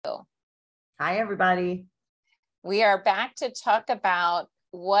Hi, everybody. We are back to talk about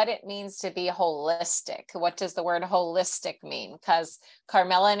what it means to be holistic. What does the word holistic mean? Because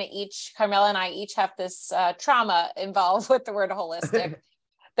Carmela and I each have this trauma involved with the word holistic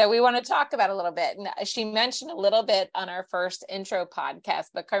that we want to talk about a little bit. And she mentioned a little bit on our first intro podcast,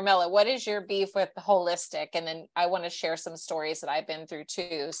 but Carmela, what is your beef with holistic? And then I want to share some stories that I've been through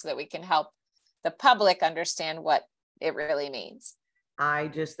too, so that we can help the public understand what it really means. I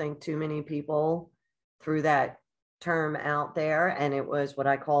just think too many people threw that term out there, and it was what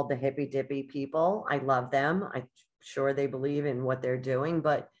I called the hippy dippy people. I love them. I'm sure they believe in what they're doing,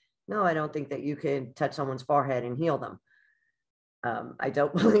 but no, I don't think that you could touch someone's forehead and heal them. I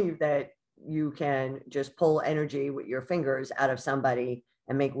don't believe that you can just pull energy with your fingers out of somebody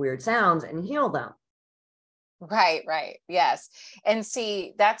and make weird sounds and heal them. Right. Yes. And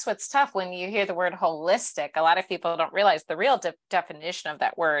see, that's what's tough when you hear the word holistic. A lot of people don't realize the real definition of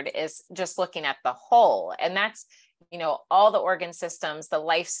that word is just looking at the whole. And that's, all the organ systems, the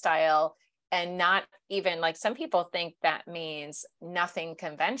lifestyle, and not even like some people think that means nothing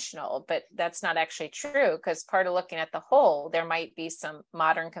conventional, but that's not actually true, because part of looking at the whole, there might be some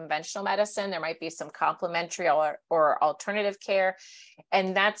modern conventional medicine, there might be some complementary or alternative care.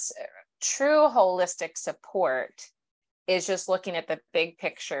 And that's true holistic support is just looking at the big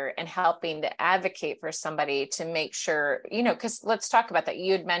picture and helping to advocate for somebody to make sure, because let's talk about that.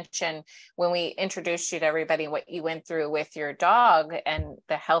 You had mentioned when we introduced you to everybody, what you went through with your dog and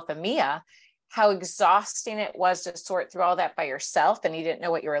the health of Mia, how exhausting it was to sort through all that by yourself, and you didn't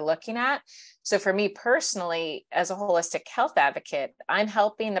know what you were looking at. So for me personally, as a holistic health advocate, I'm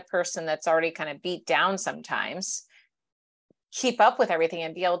helping the person that's already kind of beat down sometimes keep up with everything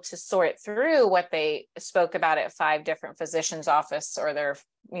and be able to sort through what they spoke about at 5 different physicians' office or their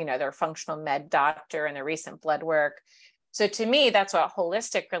functional med doctor and their recent blood work. So to me, that's what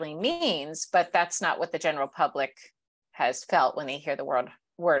holistic really means, but that's not what the general public has felt when they hear the word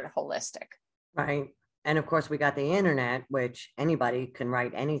holistic. Right. And of course, we got the internet, which anybody can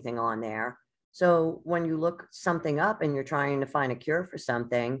write anything on there. So when you look something up and you're trying to find a cure for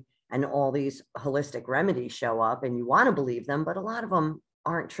something, and all these holistic remedies show up and you want to believe them, but a lot of them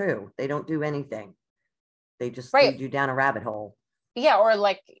aren't true. They don't do anything. They just lead you down a rabbit hole. Yeah. Or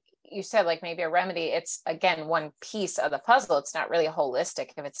like you said, like maybe a remedy, it's again, one piece of the puzzle. It's not really holistic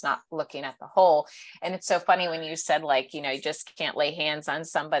if it's not looking at the whole. And it's so funny when you said, like, you just can't lay hands on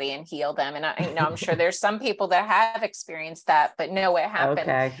somebody and heal them. And I'm sure there's some people that have experienced that, but no, what happened.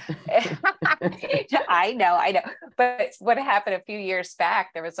 Okay. I know. But what happened a few years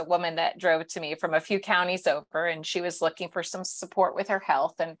back, there was a woman that drove to me from a few counties over, and she was looking for some support with her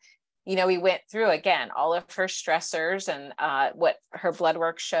health. And we went through again all of her stressors and what her blood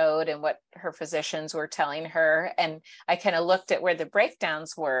work showed and what her physicians were telling her. And I kind of looked at where the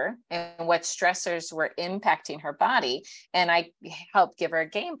breakdowns were and what stressors were impacting her body. And I helped give her a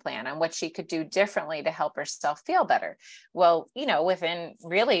game plan on what she could do differently to help herself feel better. Well, within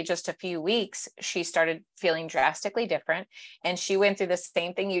really just a few weeks, she started feeling drastically different. And she went through the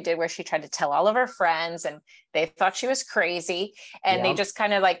same thing you did, where she tried to tell all of her friends, and they thought she was crazy. And They just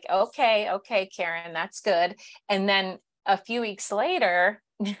kind of like, okay, Karen, that's good. And then a few weeks later,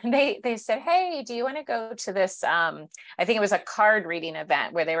 they said, hey, do you want to go to this? I think it was a card reading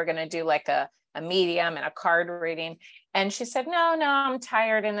event where they were going to do like a medium and a card reading. And she said, no, I'm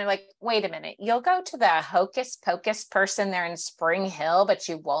tired. And they're like, wait a minute, you'll go to the hocus pocus person there in Spring Hill, but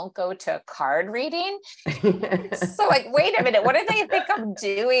you won't go to a card reading. So like, wait a minute, what do they think I'm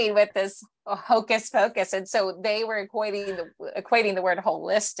doing with this hocus pocus? And so they were equating the word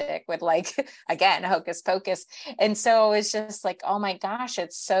holistic with, like, again, hocus pocus. And so it's just like, oh my gosh,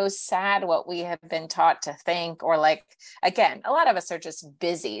 it's so sad what we have been taught to think. Or like, again, a lot of us are just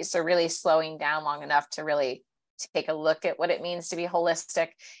busy. So really slowing down long enough to really take a look at what it means to be holistic.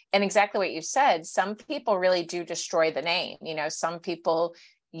 And exactly what you said, some people really do destroy the name. Some people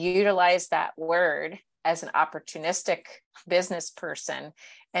utilize that word as an opportunistic business person,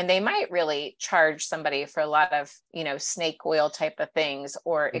 and they might really charge somebody for a lot of, snake oil type of things,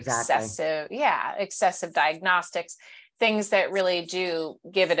 or excessive diagnostics, things that really do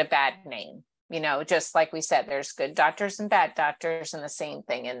give it a bad name. Just like we said, there's good doctors and bad doctors, and the same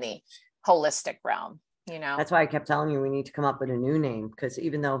thing in the holistic realm. That's why I kept telling you we need to come up with a new name, because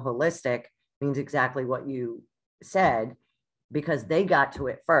even though holistic means exactly what you said, because they got to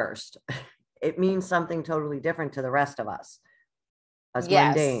it first, it means something totally different to the rest of us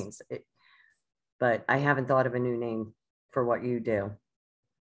mundanes. But I haven't thought of a new name for what you do.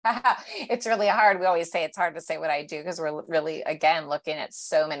 It's really hard. We always say it's hard to say what I do because we're really, again, looking at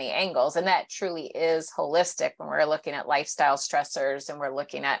so many angles. And that truly is holistic when we're looking at lifestyle stressors and we're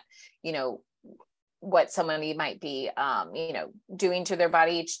looking at, you know, what somebody might be, you know, doing to their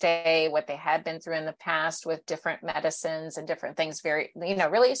body each day, what they had been through in the past with different medicines and different things, very, you know,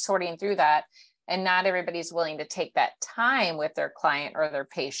 really sorting through that. And not everybody's willing to take that time with their client or their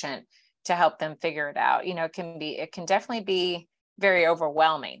patient to help them figure it out. You know, it can definitely be very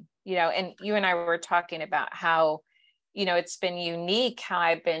overwhelming, you know, and you and I were talking about how, you know, it's been unique how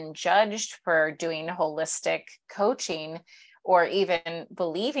I've been judged for doing holistic coaching or even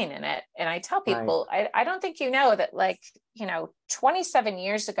believing in it. And I tell people, I don't think you know that, like, you know, 27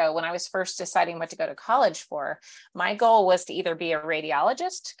 years ago, when I was first deciding what to go to college for, my goal was to either be a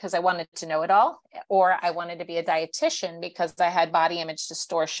radiologist because I wanted to know it all, or I wanted to be a dietitian because I had body image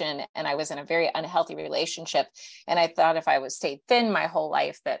distortion and I was in a very unhealthy relationship. And I thought if I was stayed thin my whole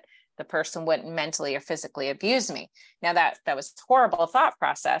life, that the person wouldn't mentally or physically abuse me. Now that was a horrible thought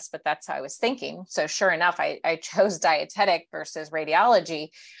process, but that's how I was thinking. So sure enough, I chose dietetic versus radiology.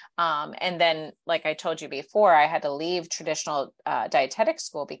 And then, like I told you before, I had to leave traditional dietetic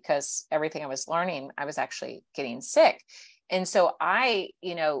school because everything I was learning, I was actually getting sick. And so I,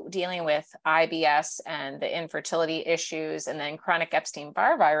 you know, dealing with IBS and the infertility issues and then chronic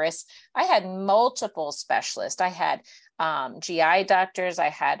Epstein-Barr virus, I had multiple specialists. I had GI doctors, I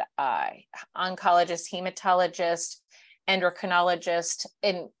had oncologist, hematologist, endocrinologist,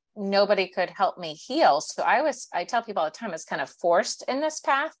 and nobody could help me heal. So I tell people all the time, I was kind of forced in this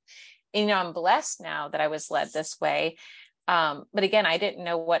path. And, you know, I'm blessed now that I was led this way. But again, I didn't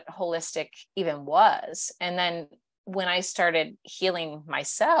know what holistic even was. And then when I started healing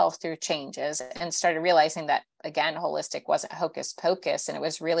myself through changes and started realizing that, again, holistic wasn't hocus pocus, and it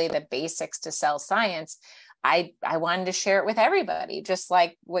was really the basics to cell science, I wanted to share it with everybody, just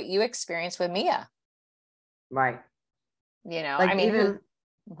like what you experienced with Mia. Right. You know, like, I mean, even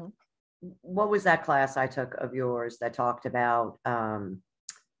what was that class I took of yours that talked about the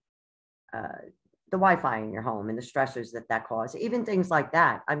Wi-Fi in your home and the stressors that cause, even things like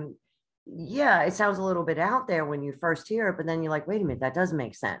that. I mean, yeah, it sounds a little bit out there when you first hear it, but then you're like, wait a minute, that does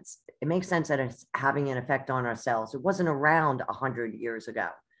make sense. It makes sense that it's having an effect on our cells. It wasn't around 100 years ago.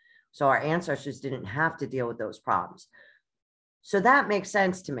 So our ancestors didn't have to deal with those problems. So that makes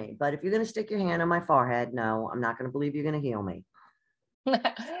sense to me. But if you're going to stick your hand on my forehead, no, I'm not going to believe you're going to heal me.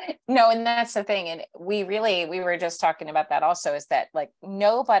 No, and that's the thing. And we were just talking about that also, is that, like,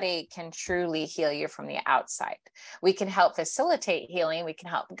 nobody can truly heal you from the outside. We can help facilitate healing. We can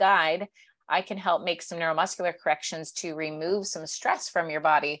help guide. I can help make some neuromuscular corrections to remove some stress from your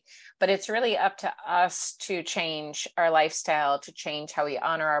body, but it's really up to us to change our lifestyle, to change how we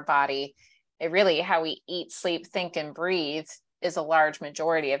honor our body. It really, how we eat, sleep, think, and breathe is a large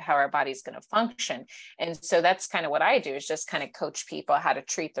majority of how our body's going to function. And so that's kind of what I do, is just kind of coach people how to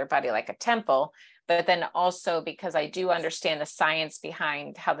treat their body like a temple. But then also, because I do understand the science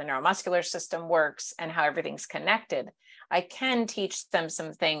behind how the neuromuscular system works and how everything's connected, I can teach them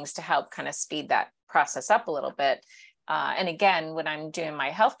some things to help kind of speed that process up a little bit. And again, when I'm doing my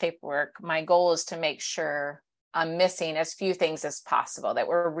health paperwork, my goal is to make sure I'm missing as few things as possible, that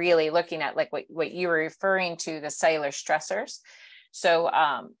we're really looking at, like what you were referring to, the cellular stressors. So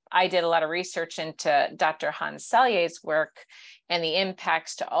I did a lot of research into Dr. Hans Selye's work and the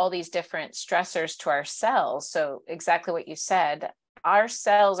impacts to all these different stressors to our cells. So exactly what you said, our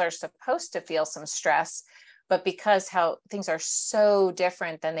cells are supposed to feel some stress, but because how things are so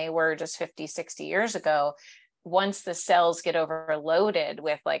different than they were just 50, 60 years ago, once the cells get overloaded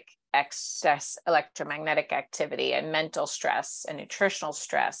with like excess electromagnetic activity and mental stress and nutritional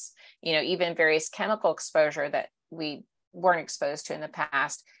stress, you know, even various chemical exposure that we weren't exposed to in the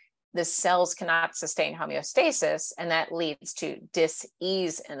past, the cells cannot sustain homeostasis, and that leads to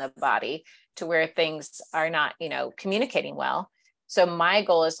dis-ease in the body, to where things are not, you know, communicating well. So my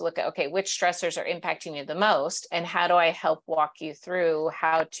goal is to look at, okay, which stressors are impacting you the most, and how do I help walk you through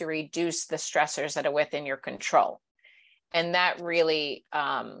how to reduce the stressors that are within your control? And that really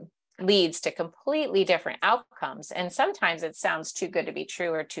leads to completely different outcomes. And sometimes it sounds too good to be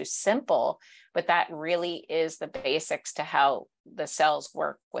true or too simple, but that really is the basics to how the cells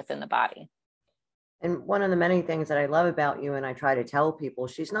work within the body. And one of the many things that I love about you, and I try to tell people,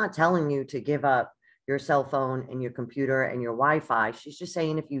 she's not telling you to give up your cell phone and your computer and your Wi-Fi. She's just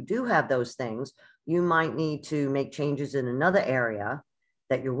saying, if you do have those things, you might need to make changes in another area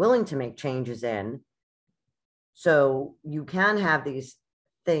that you're willing to make changes in, so you can have these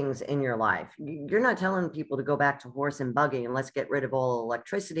things in your life. You're not telling people to go back to horse and buggy and let's get rid of all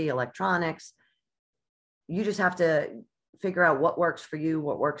electricity, electronics. You just have to figure out what works for you,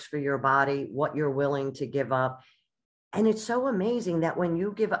 what works for your body, what you're willing to give up. And it's so amazing that when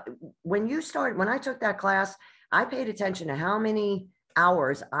you give up, when I took that class, I paid attention to how many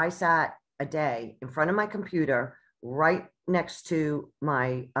hours I sat a day in front of my computer, right next to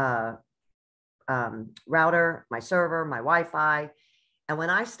my router, my server, my Wi-Fi. And when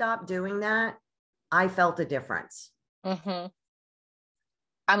I stopped doing that, I felt a difference. Mm-hmm.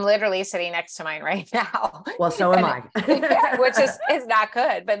 I'm literally sitting next to mine right now. Well, so am I. Which is not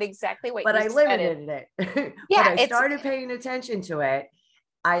good, but exactly what but you I said. limited it. Yeah, but I started paying attention to it.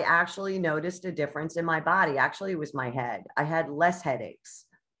 I actually noticed a difference in my body. Actually, it was my head. I had less headaches.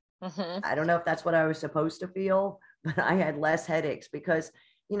 Mm-hmm. I don't know if that's what I was supposed to feel, but I had less headaches because,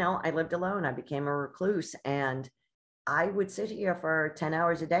 I lived alone. I became a recluse, and I would sit here for 10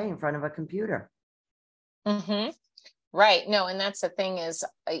 hours a day in front of a computer. Mm-hmm. Right. No, and that's the thing is,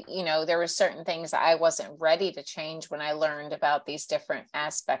 there were certain things I wasn't ready to change when I learned about these different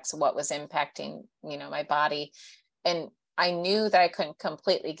aspects of what was impacting, my body. And I knew that I couldn't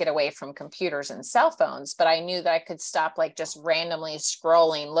completely get away from computers and cell phones, but I knew that I could stop like just randomly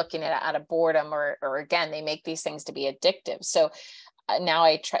scrolling, looking at it out of boredom, or again, they make these things to be addictive. So now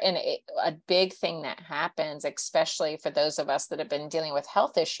I try, and a big thing that happens, especially for those of us that have been dealing with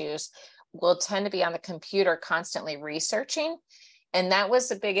health issues, will tend to be on the computer constantly researching. And that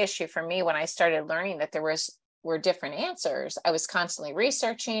was a big issue for me when I started learning that were different answers. I was constantly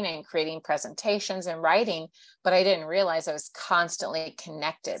researching and creating presentations and writing, but I didn't realize I was constantly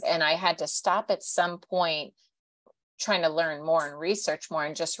connected. And I had to stop at some point trying to learn more and research more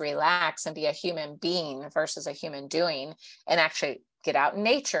and just relax and be a human being versus a human doing, and actually get out in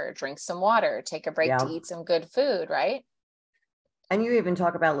nature, drink some water, take a break to eat some good food, right? And you even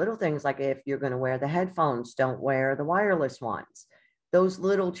talk about little things like if you're going to wear the headphones, don't wear the wireless ones. Those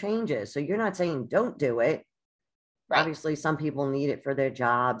little changes. So you're not saying don't do it. Right. Obviously, some people need it for their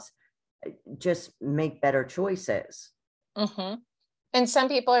jobs. Just make better choices. Mm-hmm. And some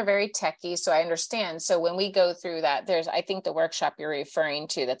people are very techy, so I understand. So when we go through that, I think the workshop you're referring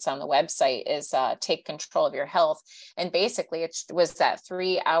to that's on the website is Take Control of Your Health. And basically it was that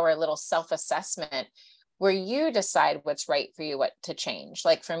 3-hour little self-assessment where you decide what's right for you, what to change.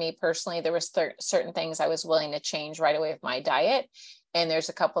 Like for me personally, there was certain things I was willing to change right away with my diet. And there's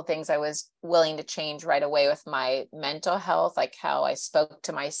a couple of things I was willing to change right away with my mental health, like how I spoke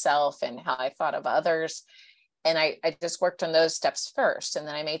to myself and how I thought of others. And I just worked on those steps first. And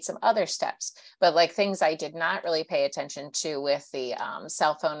then I made some other steps, but like things I did not really pay attention to with the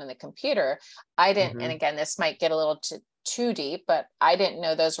cell phone and the computer, I didn't. Mm-hmm. And again, this might get a little too deep, but I didn't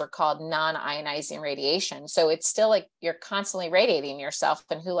know those were called non-ionizing radiation. So it's still like you're constantly radiating yourself,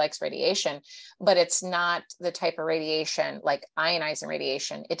 and who likes radiation, but it's not the type of radiation like ionizing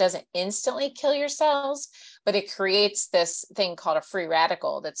radiation. It doesn't instantly kill your cells, but it creates this thing called a free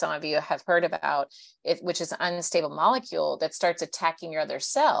radical that some of you have heard about, which is an unstable molecule that starts attacking your other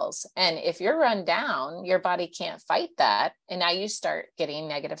cells. And if you're run down, your body can't fight that. And now you start getting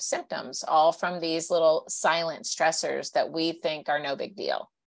negative symptoms, all from these little silent stressors that we think are no big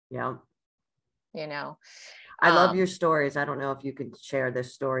deal. Yeah. I love your stories. I don't know if you could share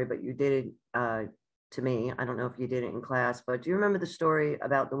this story, but you did it to me. I don't know if you did it in class, but do you remember the story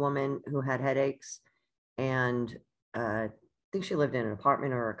about the woman who had headaches? And I think she lived in an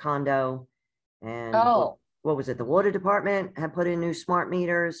apartment or a condo. And what was it? The water department had put in new smart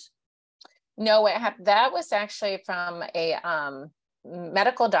meters. No, that was actually from a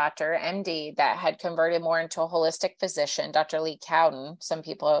medical doctor, MD, that had converted more into a holistic physician, Dr. Lee Cowden. Some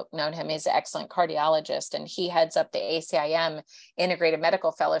people have known him. He's an excellent cardiologist, and he heads up the ACIM Integrated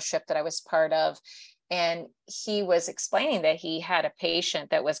Medical Fellowship that I was part of. And he was explaining that he had a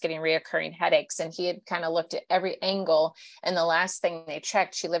patient that was getting reoccurring headaches, and he had kind of looked at every angle. And the last thing they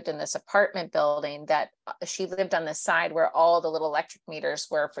checked, she lived in this apartment building that she lived on the side where all the little electric meters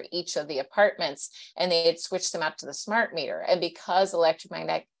were for each of the apartments, and they had switched them out to the smart meter. And because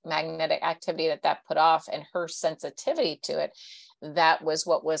electromagnetic activity that put off and her sensitivity to it, that was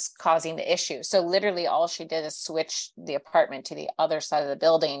what was causing the issue. So literally all she did is switch the apartment to the other side of the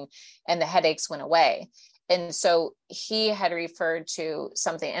building, and the headaches went away. And so he had referred to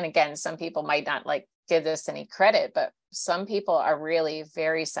something, and again, some people might not like give this any credit, but some people are really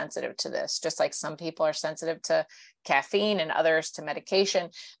very sensitive to this, just like some people are sensitive to caffeine and others to medication.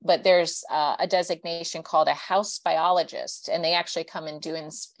 But there's a designation called a house biologist, and they actually come and do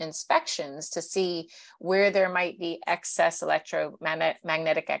inspections to see where there might be excess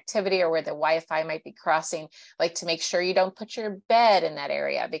electromagnetic activity, or where the Wi-Fi might be crossing, like to make sure you don't put your bed in that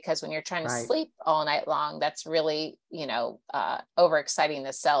area, because when you're trying to sleep all night long, that's really, overexciting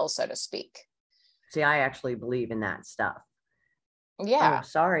the cells, so to speak. See, I actually believe in that stuff. Yeah. Oh,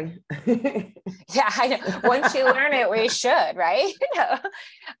 sorry. Yeah, I know. Once you learn it, we should, right?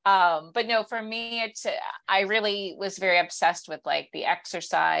 But no, for me, I really was very obsessed with like the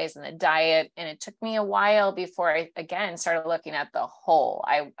exercise and the diet. And it took me a while before I again started looking at the whole.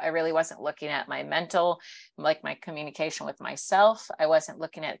 I really wasn't looking at my mental, like my communication with myself. I wasn't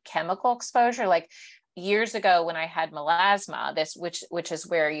looking at chemical exposure. Like years ago when I had melasma, which is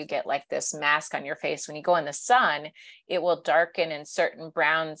where you get like this mask on your face when you go in the sun, it will darken in certain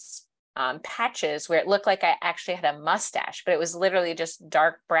browns patches where it looked like I actually had a mustache, but it was literally just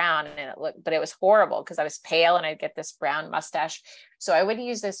dark brown, and but it was horrible because I was pale and I'd get this brown mustache. So I would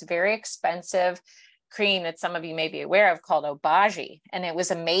use this very expensive cream that some of you may be aware of called Obagi. And it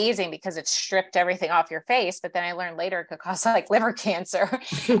was amazing because it stripped everything off your face. But then I learned later it could cause like liver cancer.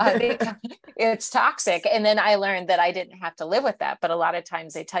 It's toxic. And then I learned that I didn't have to live with that. But a lot of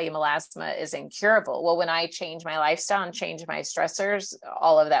times they tell you melasma is incurable. Well, when I changed my lifestyle and changed my stressors,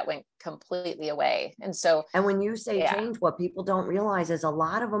 all of that went completely away. And so, And when you say yeah. change, what people don't realize is a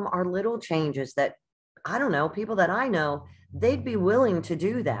lot of them are little changes that, I don't know, people that I know, they'd be willing to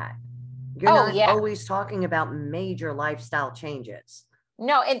do that. You're Oh, not yeah. always talking about major lifestyle changes.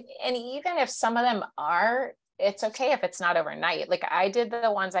 No, and even if some of them are, it's okay if it's not overnight. Like I did the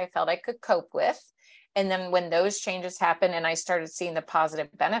ones I felt I could cope with. And then when those changes happen and I started seeing the positive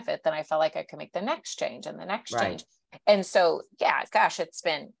benefit, then I felt like I could make the next change and the next Right. change. And so, yeah, gosh, it's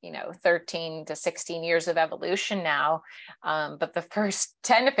been, 13 to 16 years of evolution now. But the first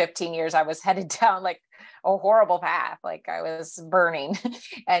 10 to 15 years, I was headed down like a horrible path. Like I was burning.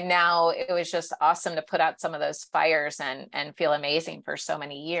 And now it was just awesome to put out some of those fires and feel amazing for so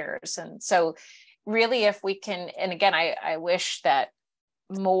many years. And so really, if we can, and again, I wish that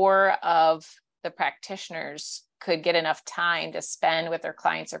more of the practitioners could get enough time to spend with their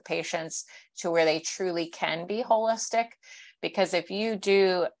clients or patients to where they truly can be holistic. Because if you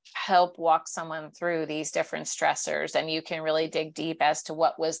do help walk someone through these different stressors and you can really dig deep as to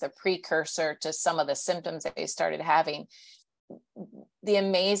what was the precursor to some of the symptoms that they started having, the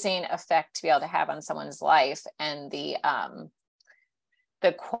amazing effect to be able to have on someone's life and the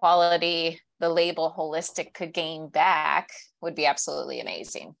quality the label holistic could gain back would be absolutely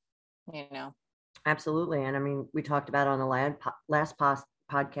amazing, Absolutely. And I mean, we talked about on the last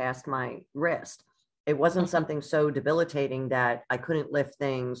podcast, my wrist. It wasn't something so debilitating that I couldn't lift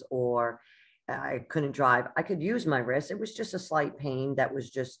things or I couldn't drive. I could use my wrist. It was just a slight pain that was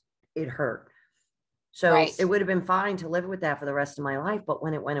just, it hurt. So Right. it would have been fine to live with that for the rest of my life. But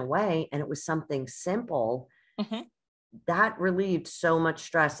when it went away and it was something simple, that relieved so much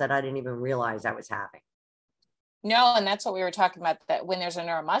stress that I didn't even realize I was having. No, and that's what we were talking about, that when there's a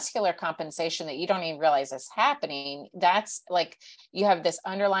neuromuscular compensation that you don't even realize is happening, that's like you have this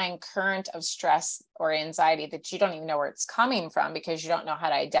underlying current of stress or anxiety that you don't even know where it's coming from because you don't know how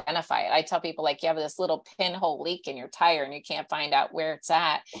to identify it. I tell people like you have this little pinhole leak in your tire and you can't find out where it's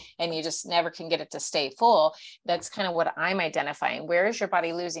at and you just never can get it to stay full. That's kind of what I'm identifying. Where is your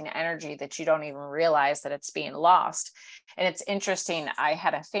body losing energy that you don't even realize that it's being lost? And it's interesting. I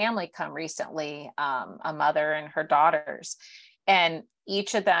had a family come recently, a mother and her daughters, and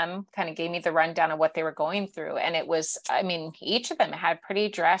each of them kind of gave me the rundown of what they were going through. And it was, I mean, each of them had pretty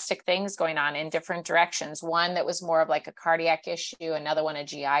drastic things going on in different directions. One that was more of like a cardiac issue, another one, a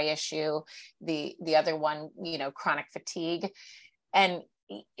GI issue, the other one, chronic fatigue. And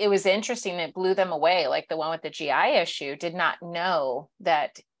it was interesting. It blew them away. Like the one with the GI issue did not know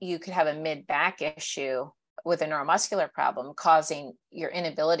that you could have a mid-back issue with a neuromuscular problem causing your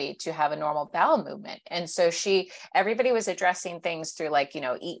inability to have a normal bowel movement. And so everybody was addressing things through like,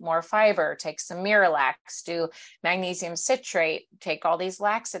 eat more fiber, take some Miralax, do magnesium citrate, take all these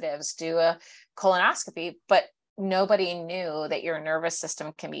laxatives, do a colonoscopy, but nobody knew that your nervous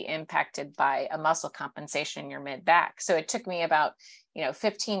system can be impacted by a muscle compensation in your mid back. So it took me about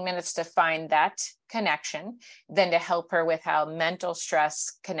 15 minutes to find that connection, then to help her with how mental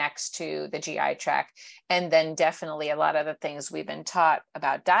stress connects to the GI tract. And then definitely a lot of the things we've been taught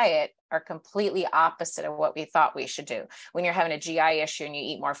about diet are completely opposite of what we thought we should do. When you're having a GI issue and you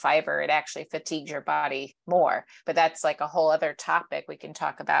eat more fiber, it actually fatigues your body more. But that's like a whole other topic we can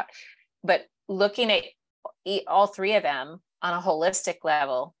talk about. But looking at all three of them on a holistic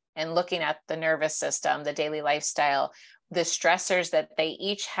level and looking at the nervous system, the daily lifestyle, the stressors that they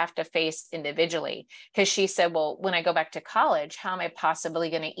each have to face individually. Because she said, well, when I go back to college, how am I possibly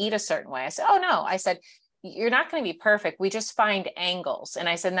going to eat a certain way? I said, oh, no. I said, you're not going to be perfect. We just find angles. And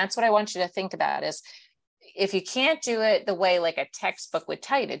I said, and that's what I want you to think about is if you can't do it the way like a textbook would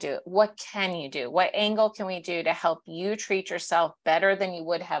tell you to do it, what can you do? What angle can we do to help you treat yourself better than you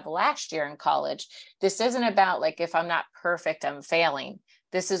would have last year in college? This isn't about like, if I'm not perfect, I'm failing.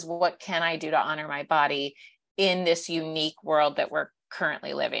 This is what can I do to honor my body in this unique world that we're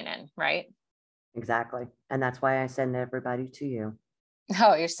currently living in, right? Exactly. And that's why I send everybody to you.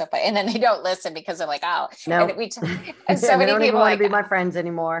 Oh, you're so funny. And then they don't listen because they're like, oh, no, and and so and they many don't even people want like, to be my friends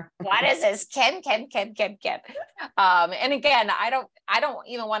anymore. what is this? Ken. And again, I don't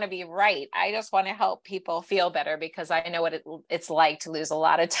even want to be right. I just want to help people feel better because I know what it's like to lose a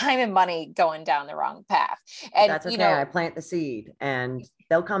lot of time and money going down the wrong path. And that's okay. I plant the seed and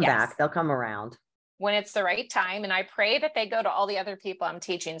they'll come back. They'll come around when it's the right time. And I pray that they go to all the other people I'm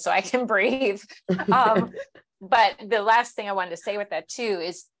teaching so I can breathe. But the last thing I wanted to say with that too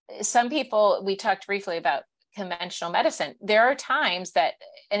is some people, we talked briefly about conventional medicine. There are times that,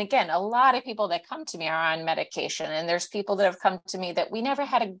 and again, a lot of people that come to me are on medication, and there's people that have come to me that we never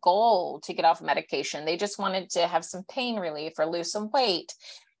had a goal to get off medication. They just wanted to have some pain relief or lose some weight.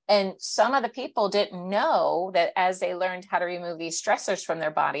 And some of the people didn't know that as they learned how to remove these stressors from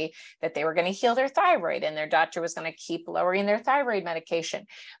their body, that they were going to heal their thyroid, and their doctor was going to keep lowering their thyroid medication.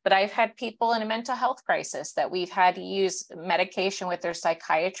 But I've had people in a mental health crisis that we've had to use medication with their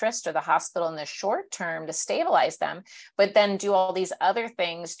psychiatrist or the hospital in the short term to stabilize them, but then do all these other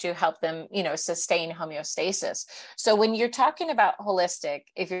things to help them, sustain homeostasis. So when you're talking about holistic,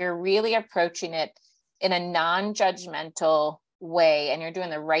 if you're really approaching it in a non-judgmental way and you're doing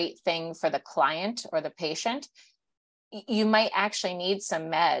the right thing for the client or the patient, you might actually need some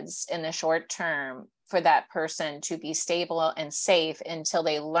meds in the short term for that person to be stable and safe until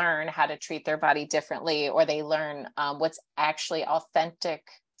they learn how to treat their body differently, or they learn what's actually authentic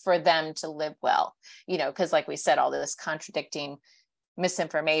for them to live well. Because like we said, all this contradicting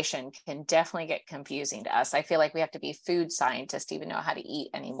misinformation can definitely get confusing to us. I feel like we have to be food scientists to even know how to eat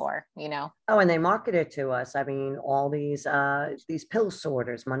anymore, Oh, and they market it to us. I mean, all these pill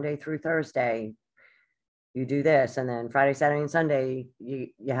sorters, Monday through Thursday, you do this, and then Friday, Saturday, and Sunday, you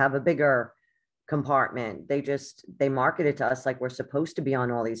have a bigger compartment. They market it to us like we're supposed to be on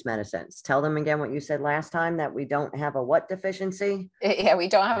all these medicines. Tell them again what you said last time, that we don't have a what deficiency? Yeah, we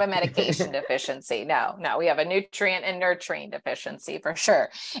don't have a medication deficiency. No, we have a nutrient and nurturing deficiency for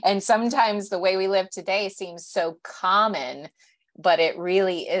sure. And sometimes the way we live today seems so common, but it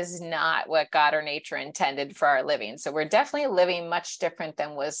really is not what God or nature intended for our living. So we're definitely living much different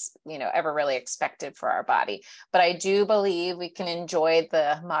than was, ever really expected for our body. But I do believe we can enjoy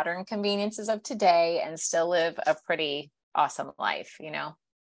the modern conveniences of today and still live a pretty awesome life,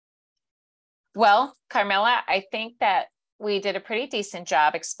 Well, Carmela, I think that we did a pretty decent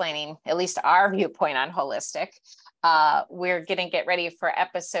job explaining at least our viewpoint on holistic. We're going to get ready for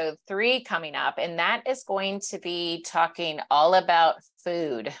episode 3 coming up, and that is going to be talking all about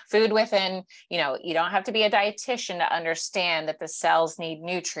food within, you don't have to be a dietitian to understand that the cells need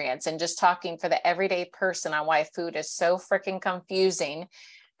nutrients, and just talking for the everyday person on why food is so freaking confusing.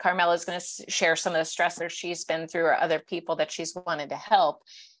 Carmela is going to share some of the stressors she's been through or other people that she's wanted to help.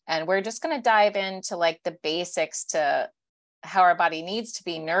 And we're just going to dive into like the basics to how our body needs to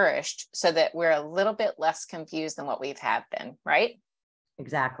be nourished so that we're a little bit less confused than what we've had been, right?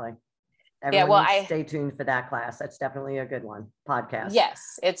 Exactly. Everyone stay tuned for that class. That's definitely a good one. Podcast.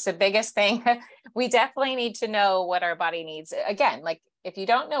 Yes, it's the biggest thing. We definitely need to know what our body needs. Again, like if you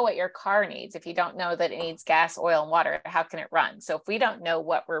don't know what your car needs, if you don't know that it needs gas, oil, and water, how can it run? So if we don't know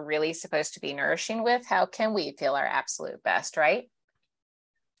what we're really supposed to be nourishing with, how can we feel our absolute best, right?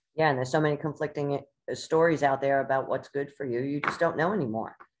 Yeah, and there's so many conflicting stories out there about what's good for you. You just don't know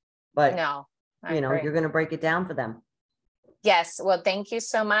anymore. But no, you're going to break it down for them. Yes. Well, thank you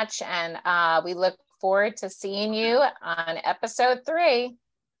so much. And we look forward to seeing you on episode 3.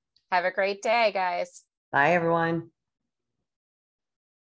 Have a great day, guys. Bye, everyone.